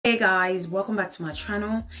Hey guys, welcome back to my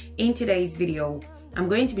channel. In today's video, I'm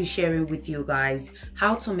going to be sharing with you guys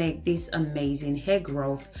how to make this amazing hair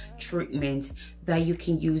growth treatment that you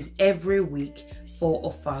can use every week for a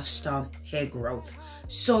faster hair growth.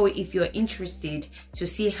 So if you're interested to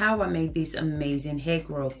see how I make this amazing hair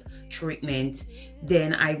growth treatment,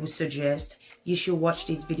 then I would suggest you should watch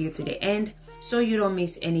this video to the end so you don't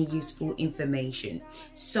miss any useful information.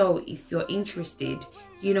 So if you're interested,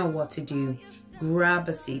 you know what to do. Grab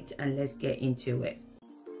a seat and let's get into it.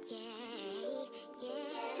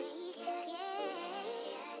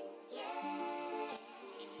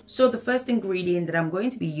 So the first ingredient that I'm going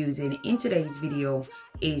to be using in today's video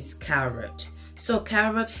is carrot. So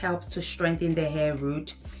carrot helps to strengthen the hair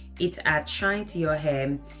root, it adds shine to your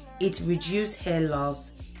hair, it reduces hair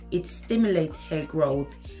loss, it stimulates hair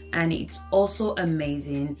growth, and it's also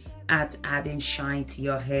amazing at adding shine to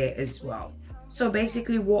your hair as well. So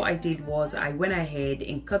basically what I did was I went ahead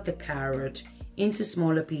and cut the carrot into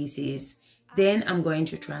smaller pieces. Then I'm going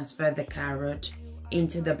to transfer the carrot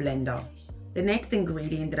into the blender. The next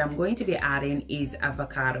ingredient that I'm going to be adding is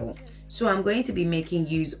avocado. So I'm going to be making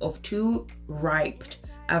use of 2 ripe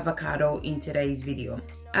avocado in today's video.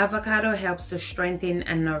 Avocado helps to strengthen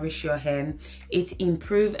and nourish your hair. It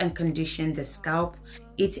improves and conditions the scalp.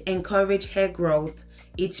 It encourages hair growth.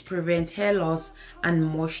 It prevents hair loss and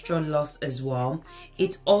moisture loss as well.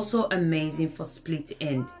 It's also amazing for split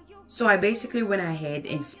end. So I basically went ahead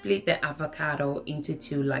and split the avocado into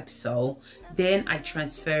 2 like so. Then I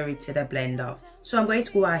transfer it to the blender. So I'm going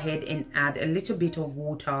to go ahead and add a little bit of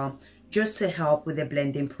water just to help with the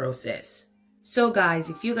blending process. So guys,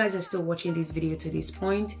 if you guys are still watching this video to this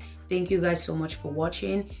point, thank you guys so much for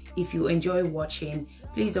watching. If you enjoy watching,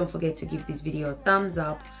 please don't forget to give this video a thumbs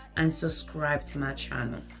up and subscribe to my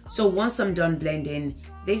channel. So once I'm done blending,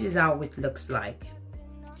 this is how it looks like.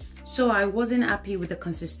 So I wasn't happy with the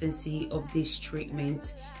consistency of this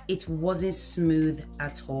treatment. It wasn't smooth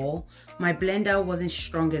at all. My blender wasn't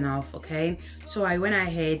strong enough, okay? So I went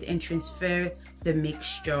ahead and transferred the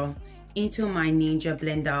mixture into my Ninja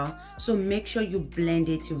blender. So make sure you blend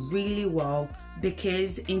it really well,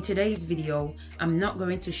 because in today's video I'm not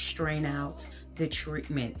going to strain out the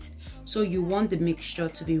treatment. So you want the mixture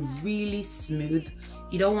to be really smooth.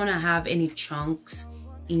 You don't want to have any chunks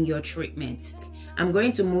in your treatment. I'm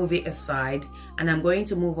going to move it aside and I'm going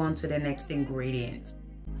to move on to the next ingredient.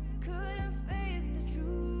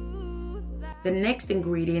 The next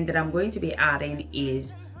ingredient that I'm going to be adding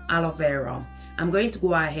is aloe vera. I'm going to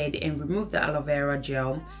go ahead and remove the aloe vera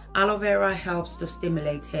gel. Aloe vera helps to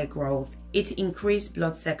stimulate hair growth. It increases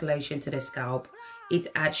blood circulation to the scalp. It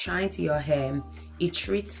adds shine to your hair. It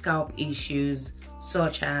treats scalp issues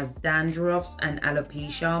such as dandruffs and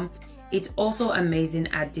alopecia. It's also amazing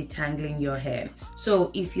at detangling your hair.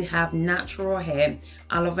 So if you have natural hair,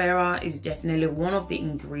 aloe vera is definitely one of the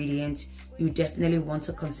ingredients you definitely want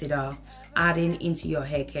to consider adding into your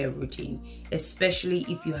hair care routine, especially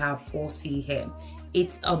if you have 4C hair.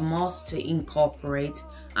 It's a must to incorporate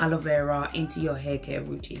aloe vera into your hair care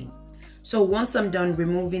routine. So once I'm done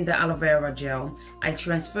removing the aloe vera gel, I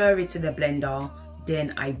transfer it to the blender,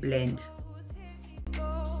 then I blend.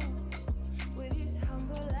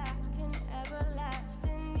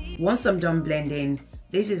 Once I'm done blending,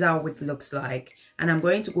 this is how it looks like, and I'm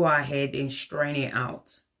going to go ahead and strain it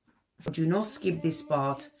out. Do not skip this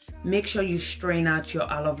part. Make sure you strain out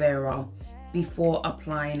your aloe vera before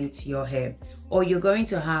applying it to your hair, or you're going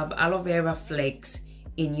to have aloe vera flakes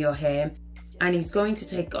in your hair and it's going to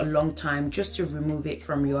take a long time just to remove it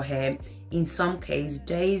from your hair. In some cases,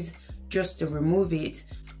 days just to remove it.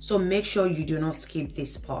 So make sure you do not skip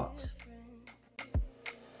this part.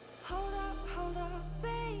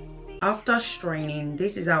 After straining,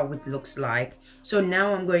 this is how it looks like. So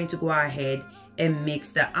now I'm going to go ahead and mix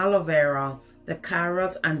the aloe vera, the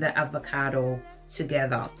carrot and the avocado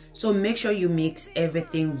together. So make sure you mix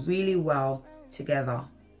everything really well together.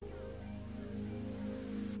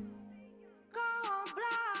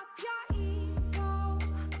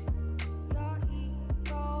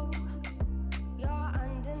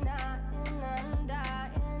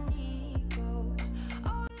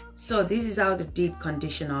 So this is how the deep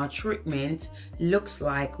conditioner treatment looks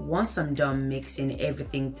like once I'm done mixing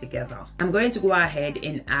everything together. I'm going to go ahead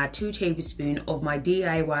and add 2 tablespoons of my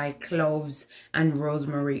DIY cloves and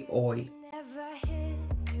rosemary oil.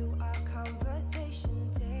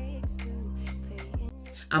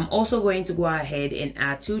 I'm also going to go ahead and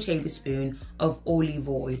add 2 tablespoons of olive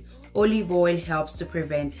oil. Olive oil helps to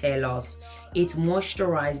prevent hair loss. It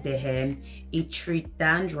moisturizes the hair, it treats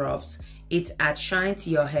dandruffs, it adds shine to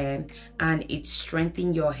your hair, and it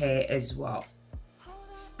strengthens your hair as well.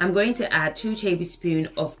 I'm going to add 2 tablespoons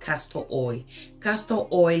of castor oil. Castor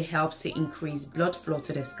oil helps to increase blood flow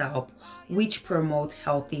to the scalp, which promotes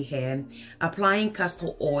healthy hair. Applying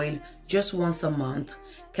castor oil just once a month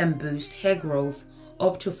can boost hair growth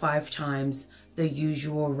up to 5 times the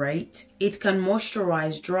usual rate. It can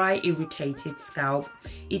moisturize dry, irritated scalp.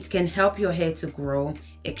 It can help your hair to grow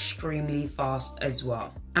extremely fast as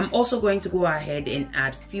well. I'm also going to go ahead and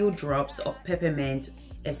add few drops of peppermint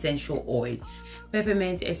essential oil.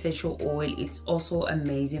 Peppermint essential oil, it's also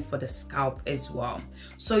amazing for the scalp as well.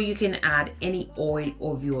 So you can add any oil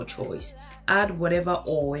of your choice. Add whatever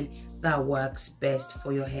oil that works best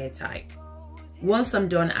for your hair type. Once I'm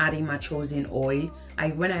done adding my chosen oil, I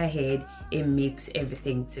went ahead and mix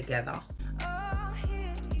everything together.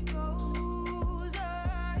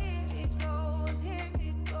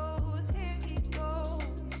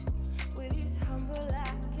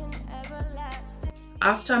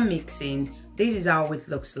 After mixing, this is how it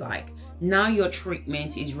looks like. Now your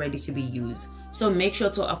treatment is ready to be used. So make sure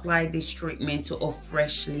to apply this treatment to a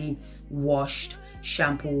freshly washed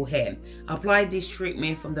shampoo hair. Apply this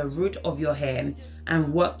treatment from the root of your hair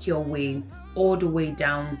and work your way all the way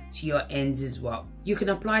down to your ends as well. You can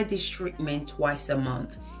apply this treatment twice a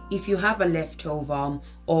month. If you have a leftover,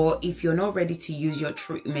 or if you're not ready to use your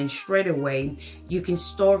treatment straight away, you can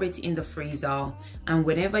store it in the freezer, and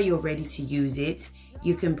whenever you're ready to use it,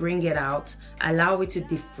 you can bring it out, allow it to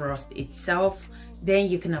defrost itself, then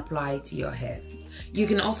you can apply it to your hair. You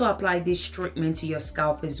can also apply this treatment to your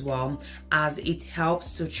scalp as well, as it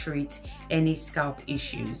helps to treat any scalp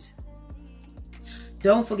issues.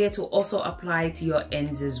 Don't forget to also apply it to your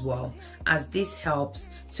ends as well, as this helps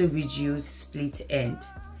to reduce split end.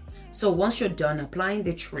 So once you're done applying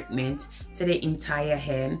the treatment to the entire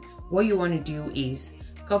hair, what you want to do is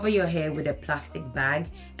cover your hair with a plastic bag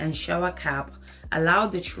and shower cap. Allow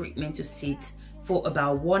the treatment to sit for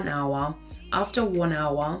about 1 hour. After 1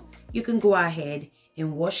 hour, you can go ahead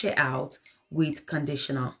and wash it out with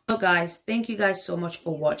conditioner. So guys, thank you guys so much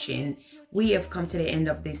for watching. We have come to the end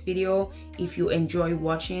of this video. If you enjoy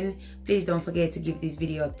watching, please don't forget to give this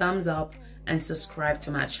video a thumbs up and subscribe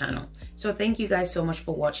to my channel. So thank you guys so much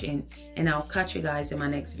for watching, and I'll catch you guys in my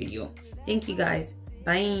next video. Thank you guys.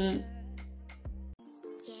 Bye.